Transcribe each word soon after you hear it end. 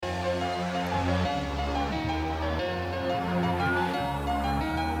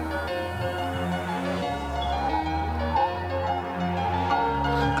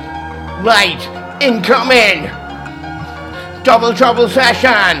Right, incoming. Double trouble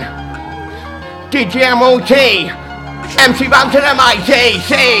session. DJ MOT. MC BOUNCIN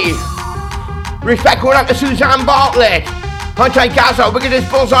MITC. Respect going out to Suzanne Bartlett. Hunter Gaza, wickedest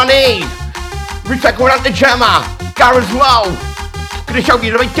balls on E. Respect going out to Gemma. Gareth Lowe. Gonna show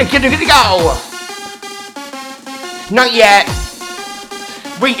you the right ticket, gonna go. Not yet.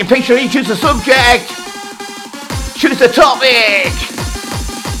 Waiting patiently, choose the subject. Choose the topic.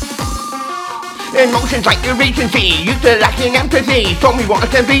 Emotions like your recency, used to lacking empathy. Told me what it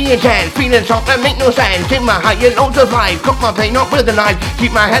can be intense, feeling something make no sense. In my higher loads of life, cut my pain up with a knife.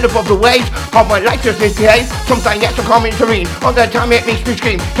 Keep my head above the waves, how my life just misbehave. Sometimes get so calm and serene, all the time it makes me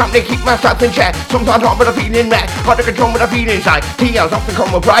scream. Can't they keep myself in check, sometimes hot with a feeling mad. Hard to control with a feeling inside, TL's often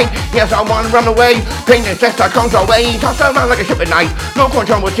come with pride. Yes, I wanna run away, pain and stress that comes our way. Toss around like a ship at night, no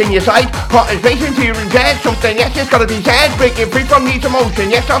control what's in your sight. Heart is racing, fear and dread, something yes, it's gotta be said. Breaking free from these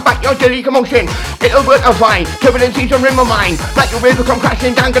emotions, yes, I'll back your daily commotion. It'll work out fine, turbulencies are in my mind. Like a river come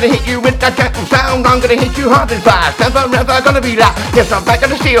crashing down, gonna hit you with that gentle sound. I'm gonna hit you hard and fast, never gonna be that. Yes, I'm back on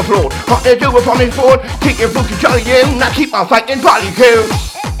the steel floor, hot to do upon his board. Take your book and jolly you, now keep on fighting volley cool.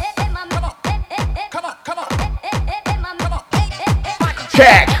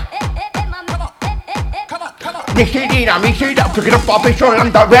 Check. Mixed it in, I mix it up, pick it up off his shoulder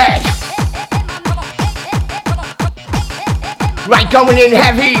and direct. Right, going in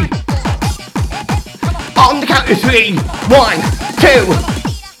heavy. On the count of 3, 1, 2.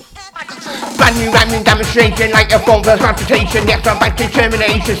 Brand new rhyming demonstration like a form of transportation. Yes, I'm back to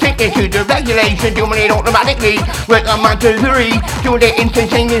determination, sticking to the regulation. Doing it automatically, work on my 2, 3. Doing it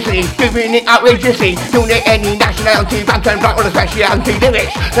instantaneously, doing it outrageously. Doing it any nationality, BOUNCIN black with a speciality.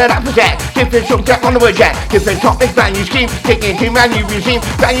 Lyrics that I possess, different subject on the word jet. Different topics, brand new scheme, taking to brand new regime.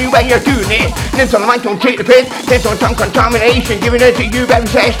 Brand new way of doing it. Lives on the mic, don't take the piss. Lives on some contamination, giving it to you every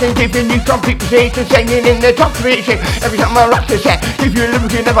session. Giving you complete position, singing in the top position. Every time I rock the set, if you're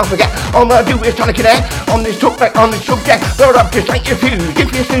lyric you never forget. All I do is trying to connect on this topic, on this subject. Load up just like your fuse.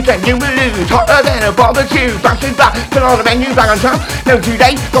 If you snooze then you will lose. Hotter than a barbecue. BOUNCIN back, turn on the menu, bang on top. No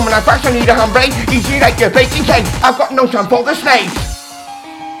today, coming out fast, I need a handbrake. Easy like your baking cake. I've got no time for the snakes.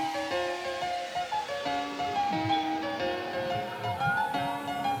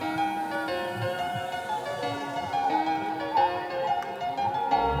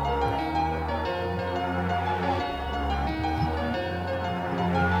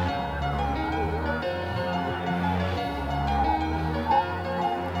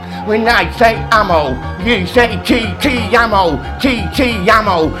 When I say ammo, you say TT ammo, TT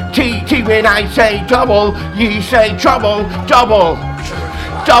ammo, TT. When I say double, you say trouble, double,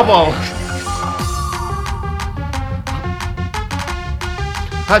 double.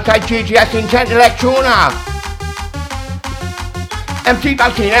 I type GGS intent electrona. MC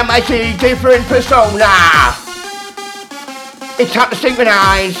BOUNCIN MIC, different persona. It's time to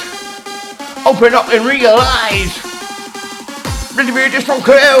synchronize, open up and realize. Really weird, this one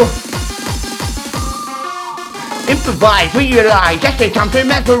crew. Improvise, realize, that's the time to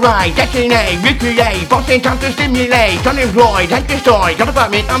mesmerize, destinate, recreate, bossing time to stimulate, unemployed, and destroyed, got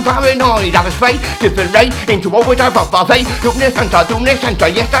about me, I'm paranoid, have a space, different rate, into overdrive of buffet, doomness center,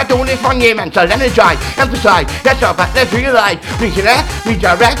 yes I do this one year mental, energize, emphasize, that's all back, let's realize, reconnect,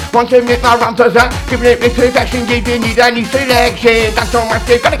 redirect, want to make my rhyme possess, giving it with perfection, giving you any selection, that's all my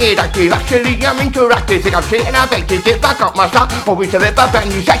shit, gotta get active, actually I'm interactive, think I'm sitting out vectors, if I got my stuff, always deliver a brand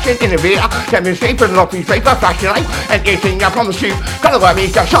new section, innovator, demonstrate for the lobby, straight for flashing light. And anything I promise you, gotta wear me,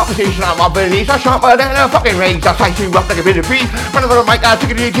 got sharp position on my beliefs, I'm sharper than a fucking razor, I size you up like a bit of beef, run over the mic, I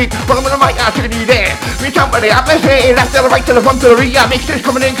took it easy, run over the mic, I took it easy there, reach out for the atmosphere, left to the right to the front to the rear, mixtures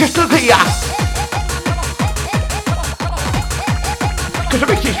coming in crystal clear, cause the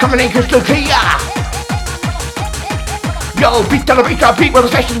mixtures coming in crystal clear, yo, beat to the beat, I beat with the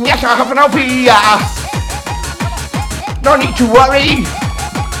session, yes I have an fear, no need to worry,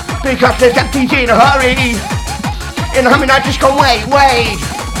 because there's empties in a hurry. And I mean I just go wait.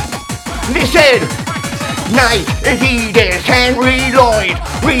 Listen, night is Edith, Henry Lloyd.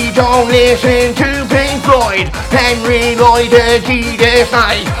 We don't listen to Pink Floyd. Henry Lloyd is Edith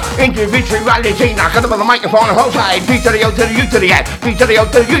night. Individuality, now cut up on the microphone the whole side. B to the O to the U to the N. B to the O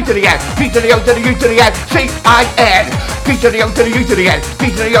to the U to the N. B to the O to the U to the N. C-I-N. B to the O to the U to the N. B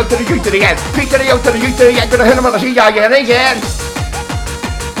to the O to the U to the N. B to the O to the U to the N. Gonna hit him on the C-I-N again.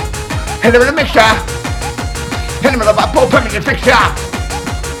 Hit him in the mixture. Hit him with a ball permanent fixture.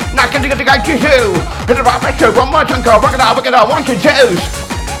 Now get the guy Q2. Hit him about picture. One more chunk of rock it out, 1 and 2s.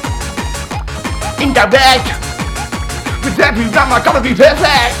 Indirect. With every rhyme I gotta be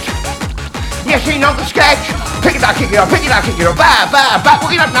perfect. Yes, you know the sketch. Pick it up, kick it up, pick it up, kick it up. Back,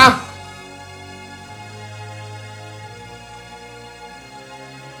 work it up now.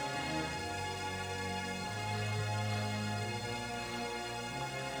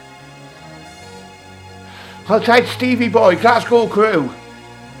 Hold tight Stevie Boy, Glasgow Crew.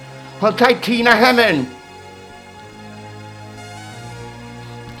 Hold tight Tina Hammond.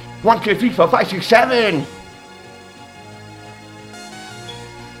 1, 2, 3, 4, 5, 6, 7.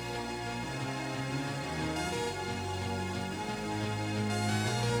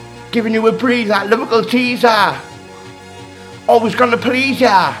 Giving you a breather, lyrical teaser. Always gonna please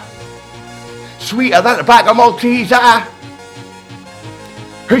ya. Sweeter than a bag of Malteser.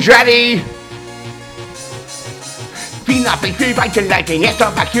 Who's ready? Feel that big free right and lighting. Yes,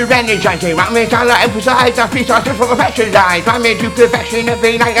 I'm back, you're energizing. Want me to emphasize and free sources for professionalize. Want me to perfection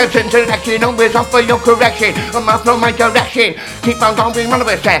every night of selection. Always up for your correction. I'm off from my direction. Keep on going, one of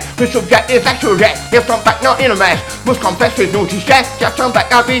us there. The subject is actual rest. Yes, I'm back, not in a mess. Must confess with no stress. Just I'm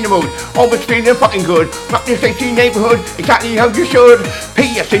back, I'll be in the mood. Always feeling fucking good. Not your safety neighborhood. Exactly how you should.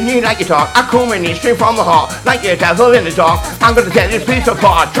 P.S. singing like you talk. I come in straight from the heart. Like your devil in the dark. I'm gonna tear this piece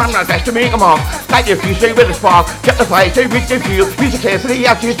apart. Trying my best to make them off. Like if you stay with a spark. Get the fire, stay with the fuel. Use it carefully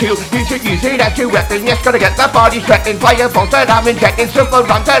as you do. You should use it as your weapon. Yes, gotta get that body sweating. Fire bombs that I'm injecting. Simple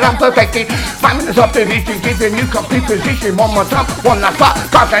runs that I'm perfecting. 5 minutes of division. Giving you complete position. One more time. One last spot.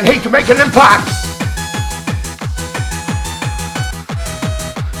 Grabs and hate to make an impact.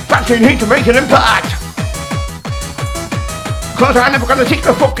 Grabs and hate to make an impact. Cause I'm never gonna take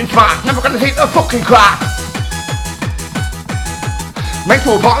the fucking spot. Never gonna take the fucking crap. Make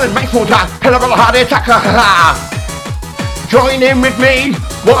more ballin', make more time. Hell of a heart attack. Join in with me.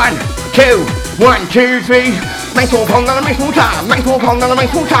 1, 2, 1, 2, 3. Make more ballin', make more time. Make more ballin',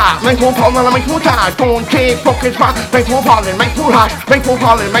 make more time. Make more ballin', make more time. Don't take fucking spot. Make more ballin', make more hash. Make more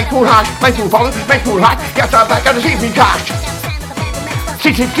ballin', make more hash. Make more ballin', make more hash. Yes, I'm back at the evening cash.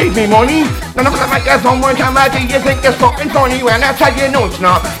 Since it gave me money, none of the microphone one time. Do you think it's fucking funny when I tell you no it's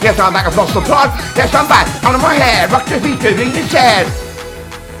not? Yes, I'm back, I've lost the plot. Yes, I'm back, out of my head. Rock the beat, in his head.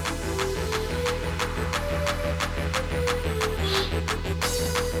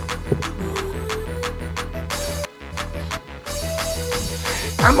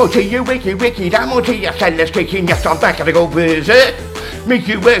 I'm gonna tell you wiki, I'm gonna tell you sellers kicking. Yes, I'm back, gotta go berserk. Make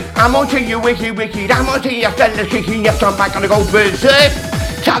you work, I'm gonna tell you wiki, I'm gonna tell you sellers kicking. Yes, I'm back, gotta go berserk.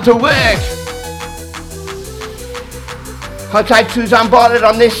 Time to work. I'll type Suzanne Bartlett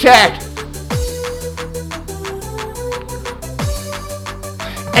on this set.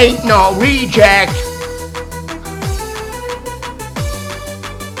 Ain't no reject.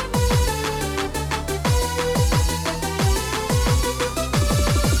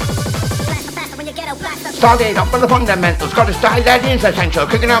 Started up on the fundamentals, got a style that is essential.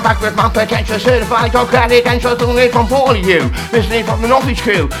 Kicking out back with my potential, certified or credentials. Doing it from all of you, listening from the Northeast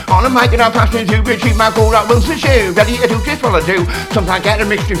crew. On the mic and I'm passionate to achieve my goal at BOUNCIN shoe. Ready to do just what I do, sometimes get a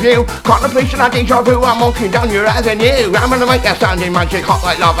mixed review. Contemplation like deja vu, I'm walking down your avenue. I'm on the mic, that's sounding magic, hot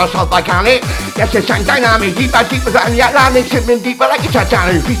like lava, salt like volcanic. Yes, it's sound dynamic, deeper than the Atlantic. Sipping deeper like a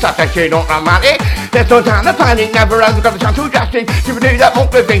Titanic, peace out that shit, not dramatic. There's no time to panic, never ever got the chance to adjusting. Giving you that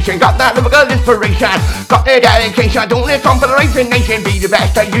motivation, got that lyrical inspiration. Got the dedication, don't live from the racing nation. Be the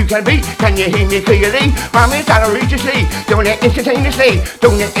best that you can be, can you hear me clearly? Rhyming outrageously, doing it instantaneously.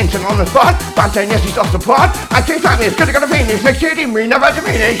 Doing it instant on the spot, bouncing yes he's off the plot. I take that it's gonna finish, next year in me, never to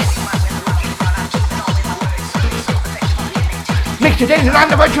finish. Mix it in and I'm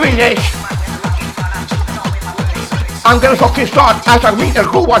never to finish. I'm gonna fucking start as I mean to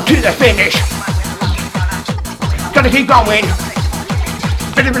go on to the finish. Gonna keep going.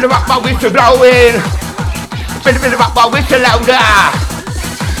 Bit of rock, my whistle blowing. Bit of rock, my whistle louder.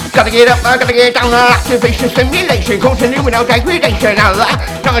 Gotta get up, gotta get down, activation, stimulation, continue without degradation. Now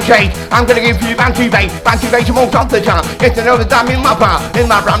that's not a change. I'm gonna give you bouncy bass most of the time. It's another time in my bar,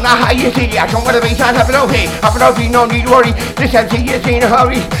 now how you see. I don't wanna be sad, have it over here. Have it over here, no need to worry. This empty is in a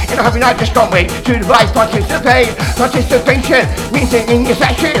hurry. In a hurry, not just don't wait. To the right, participation, means in your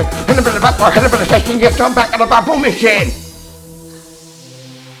session. And a bit of back, and a bit of session, yes, I'm back on a bubble mission.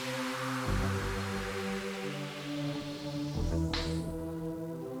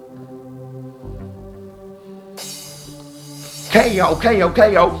 KO, KO,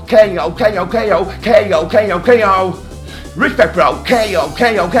 KO, KO, KO, KO, KO, KO, KO. Respect bro, KO,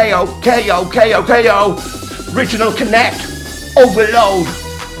 KO, KO, KO, KO, KO. Original Connect, Overload.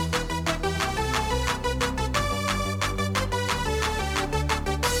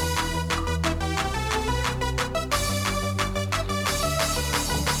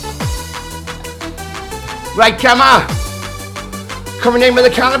 Right, Gemma. Coming in with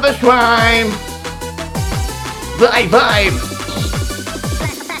the cannabis rhyme. Vibe.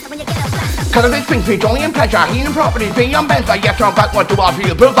 Cannabis brings me joy and pleasure, healing properties, being on beds like yes I'm back, what do I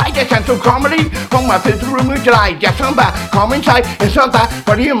feel? Provide a sense of comedy from my physical room with delight. Yes I'm back, calm inside, it's not that,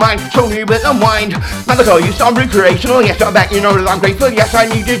 body and mind, slowly with unwind. Medical use on recreational, yes I'm back, you know that I'm grateful, yes I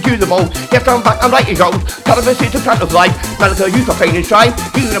need to do the most. Yes I'm back, I'm like it goes, cannabis is a plant of life, medical use of pain and strife,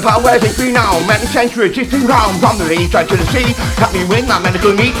 healing the power is free now, many centuries existing round, from the leaves right to the sea, help me win my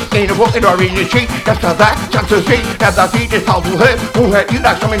medical need, in a walk or in the street, yes I'm back, chance to see, that the feet is powerful hurt, won't hurt you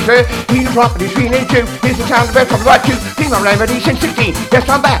like something fair, healing properties, feeling too, here's the sound of it from the right to, see my remedy since 16, yes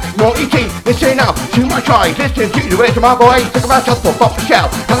I'm back, more 18, listen now, to my choice, listen to the words of my voice, think about myself, pop off the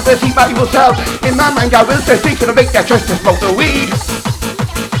shelf, cannabis see valuable self, in my mind I will say, think of the big that just to smoke the weed.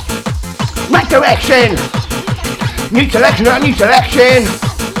 Right direction, new selection,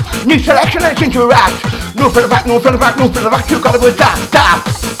 new selection, let's interact, no for the back, no for the back, no for the back, you got it with that,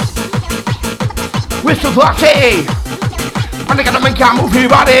 whistle party, and I gotta make you move your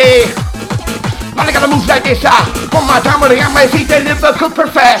body, and I gotta move like this, one more time with the MSC, the lyrical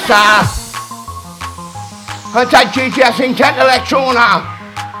professor, anti-GGS intent electrona,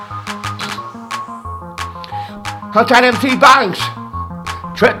 anti-MC banks,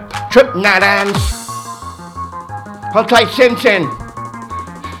 trip nadans, anti-Simpson,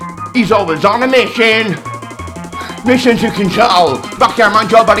 he's always on a mission to control, rock your mind,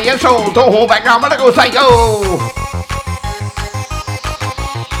 your body and soul, don't hold back now, I'm gonna go psycho.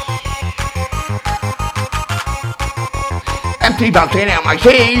 MC bouncing out my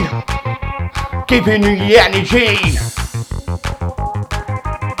seed, giving you the energy.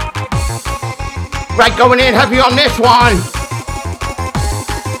 Right, going in heavy on this one.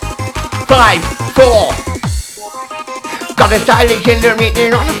 5, 4. Got a stylish in the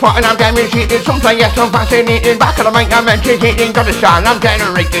meeting on the spot and I'm demonstrating something, yes I'm fascinating. Back of the mic I'm entertaining, got a style I'm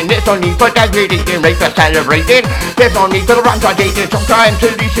generating. There's no need for degrading, right for celebrating. There's no need for the rhymes I dating, sometimes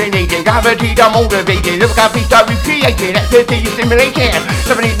hallucinating. Gravity to motivating, look at beats are recreating. Ecstasy is stimulating,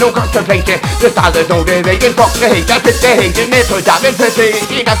 never need no contemplating. The style is no deviating, fuck the hate, that's it, the hating. There's no time in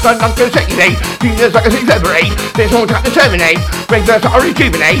facility, that's what I'm considering. Venus like a liberate, there's no time to terminate. Ravers are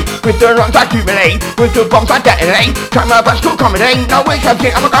rejuvenate, with the runs I accumulate, with the bombs I detonate. Try my best to accommodate, no way I'm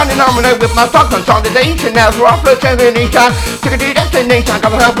a gun denominator with my thought consolidation. Now we're off the termination, take it to destination,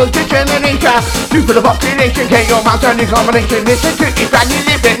 got a help with determination. Do for the population, get your mouth on the combination. Listen to it, brand new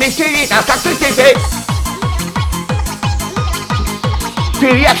living, listen to it, now start to give it.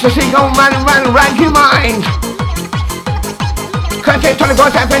 Feel the ecstasy go round your mind. Content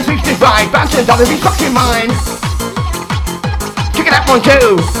 24/7, 365, bouncing out of your fucking mind. Check it out, 1,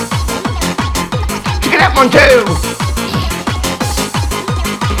 2. Check it out, 1, 2.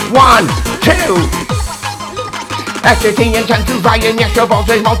 1, 2. Ecstasy intensifying, yes your boss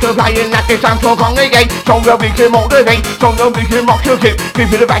is multiplying. At this time so congregate, so that we can motivate, so that we can mock your tip.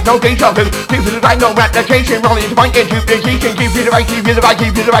 Give you the right, no deja vu. Give you the right, no replication. Rolling the point into precision. Give you the right, give you the right,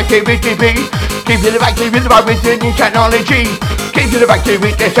 give you the right, give it, give it. Give you the right, give you the right with the new technology. Give you the right to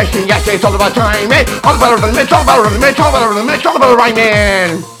read this session, yes it's all about timing. All about rhythm, it's all about rhythm, it's all about rhythm, it's all about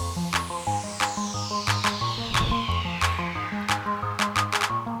rhyming.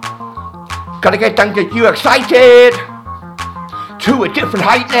 Gotta get down, get you excited to a different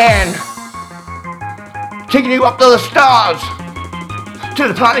height then. Taking you up to the stars, to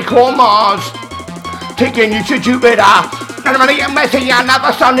the planet called Mars. Taking you to Jupiter. And I'm gonna messing you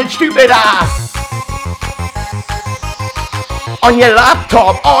never sounded stupider. On your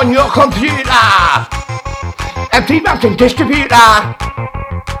laptop, on your computer. Empty mountain distributor.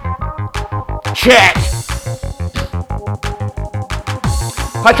 Check.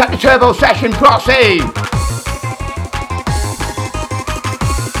 I got the turbo session proceed.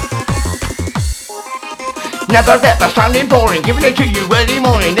 Never ever sounding boring, giving it to you early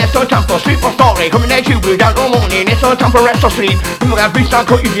morning. There's no time for sleep or story, coming at you without no morning. There's no time for rest or sleep. You got freestyle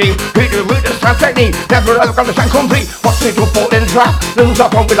cut your game, hit the root the sound technique. Never ever got the sound complete. What's it to fall in the trap? Lose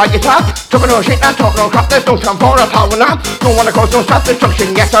up on me like it's up. Talking no shit, not talk no crap. There's no time for a power nap. Don't wanna cause no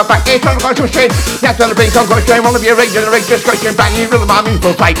self-destruction. Yes, I'm back, it's on the concentration. Yes, on the brink, I'm going straight. Wanna be a regular discussion. Banging rhythm, I'm in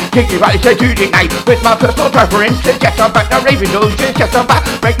full fight. Kick you right to tonight. With my personal preferences. Yes, I'm back, now raving notions. Yes, I'm back,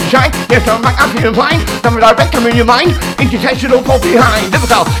 make me shine. Yes, I'm back, I'm feeling fine. Never direct, come in your mind. Intentional fall behind.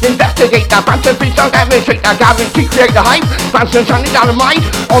 Difficult, investigate that. Bounce and freestyle, demonstrate that. Guarantee, create the hype. Bounce and sounding down the mind.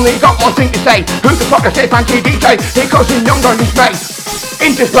 Only got one thing to say. Who the fuck is this fancy DJ? It goes in young on display.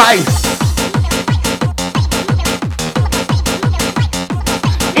 In display.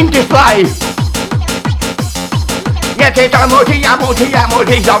 In display. Yes, it's a multi,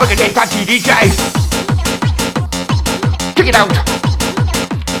 so look at this fancy DJ. Check it out.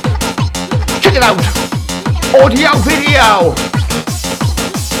 Check it out. Audio, video.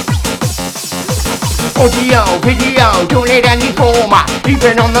 Audio, video, doing it any format.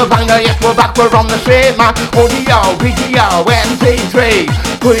 Even on the banger, yes, we're back, we're on the slimmer. Audio, video, MP3.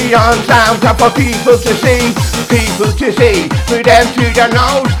 Put it on sound up for people to see. People to see, through them to the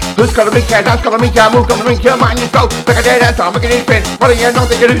nose. Who's gonna make it, that's gonna make it, who's gonna make your mind just go. Look at that, I'm making it spin. What do you know,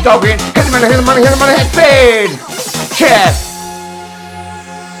 think it's talking? Hit him on the head spin. Cheers.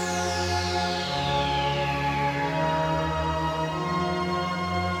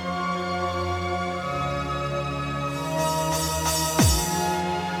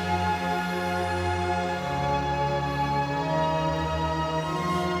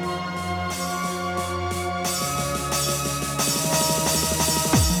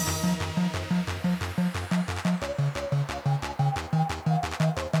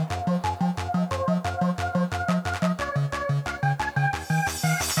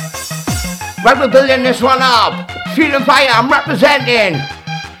 Right, we're building this one up. Feeling fire, I'm representing.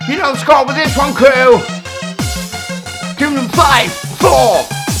 You don't score with this one, crew. Give them 5, 4.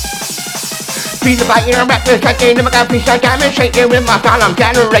 Feeling fire, I'm representing. I'm gonna be so demonstrating with my style. I'm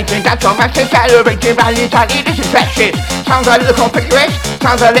generating. That's all I'm celebrating. Value, this is precious. Sounds a little conspicuous.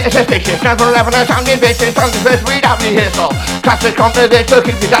 Sounds a little suspicious. Sounds 11 and sounding vicious. Sounds the first without rehearsal. Classic controversial,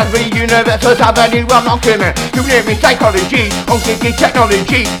 keep it as very universal. Have a new one, not human. Doing it with psychology, on thinking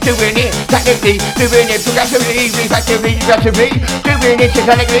technology. Doing it technically, doing it progressively, effectively, aggressively. Doing it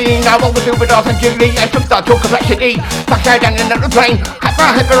synthetically, now what we do with authentically. I took that to complexity. Backside down in the plane.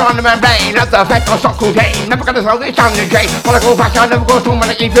 Hyper on the membrane. That's the effect of sock contain. Never gonna slow this down in the J. When I go back, I never go through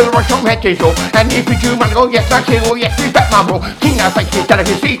when I feel the rush from head to toe. And if you do, man, go, yes, I kill, yes, respect my bro. King of face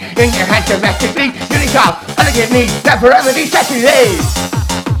delicacy in your head domestically. Unique up, elegantly, never ever deceptively.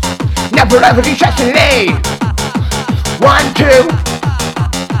 Never ever deceptively. 1, 2.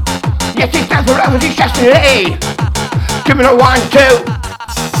 Yes, it's never ever deceptively. Give me a 1, 2.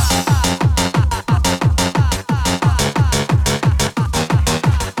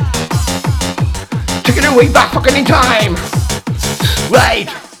 Taking it way back fucking in time. Right.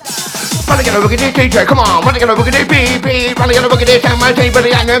 Wanna get a look at this DJ, come on. Wanna get a look at this BB. Wanna get a look at this sound, my team, but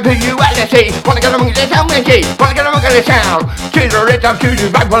I know PULSE. Wanna get a look at this sound, Minty. Wanna get a look at this sound. To the rhythm, up to the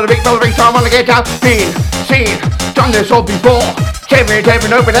back, for the big bass, I wanna get down. Been, seen, done this all before.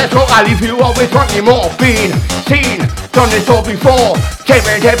 Taking open, that's all I leave you always wanting more. Been, seen, done this all before.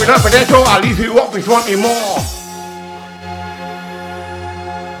 Taking open, that's all I leave you always wanting more.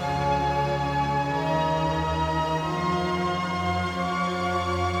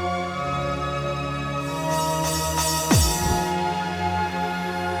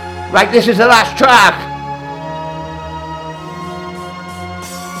 Right, this is the last track.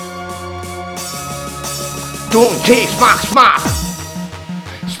 Don't take smack.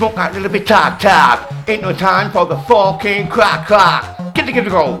 Smoke that little bit tag. Ain't no time for the fucking crack. Get it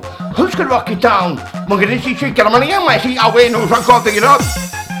go. Who's gonna rock it down? I'm gonna see get them on the end, I see how we know I can't pick it up.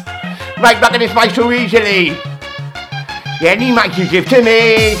 Right back in this mic so easily. Any mic you give to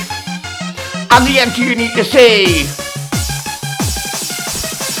me, I'm the MC you need to see.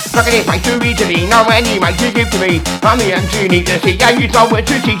 Look at this mic too easily, now any mic you give to me, I'm the MC you need to see. I use my words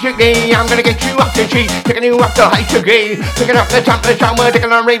strategically, I'm gonna get you up to G, taking you up to high degree, picking up the temperature, we're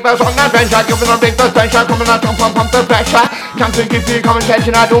taking on rainbows on the bench, I'm giving on rainbows pressure, coming out, pump the pressure. Time to give you common sense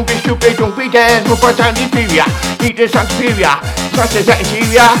and I don't be stupid, don't be dead, move for time inferior, need to sound superior, trust is that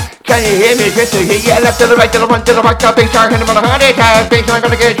interior. Can you hear me? Just to hear you. Left to the right, to the front, to the back, to the bass, I'm gonna heart attack. Bass, I'm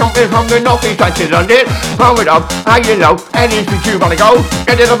gonna get jumping from the north east, I sit on it. Power it up, how you know? Any speed you wanna go?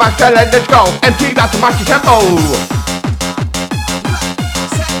 Get to the back, let's go. Empty, that's the match tempo.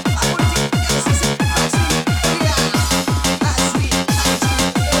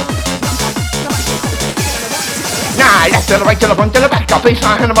 Left to the right, to the front, to the back, up, bass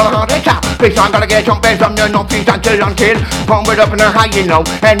line, and I'm on the top. Bass line, gotta get jumping from the north east until pump it up in a high, you know.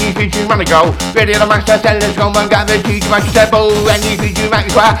 Any speed you wanna go? Ready to master, tell let's go and gather teach my tempo. Any speed you might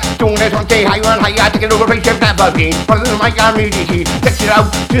require, doing this one day higher and higher, taking over race, never been. Follow the mic, I'm really key. Check it out,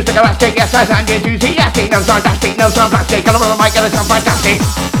 just like a elastic, yes, I sound enthusiastic. No fantastic, no sound plastic, and I'm on the mic, and it sounds fantastic.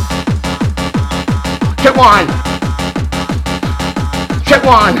 Check one. Check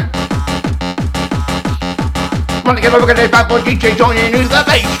one. Wanna get a look at this bad boy DJ joining in the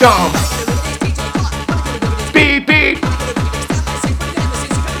bass drum. Beep beep.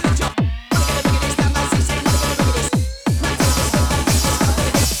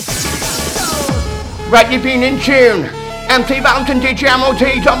 Right, you've been in tune. MC BOUNCIN DJ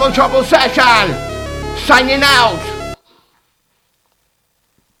MOT Double Trouble Session. Signing out.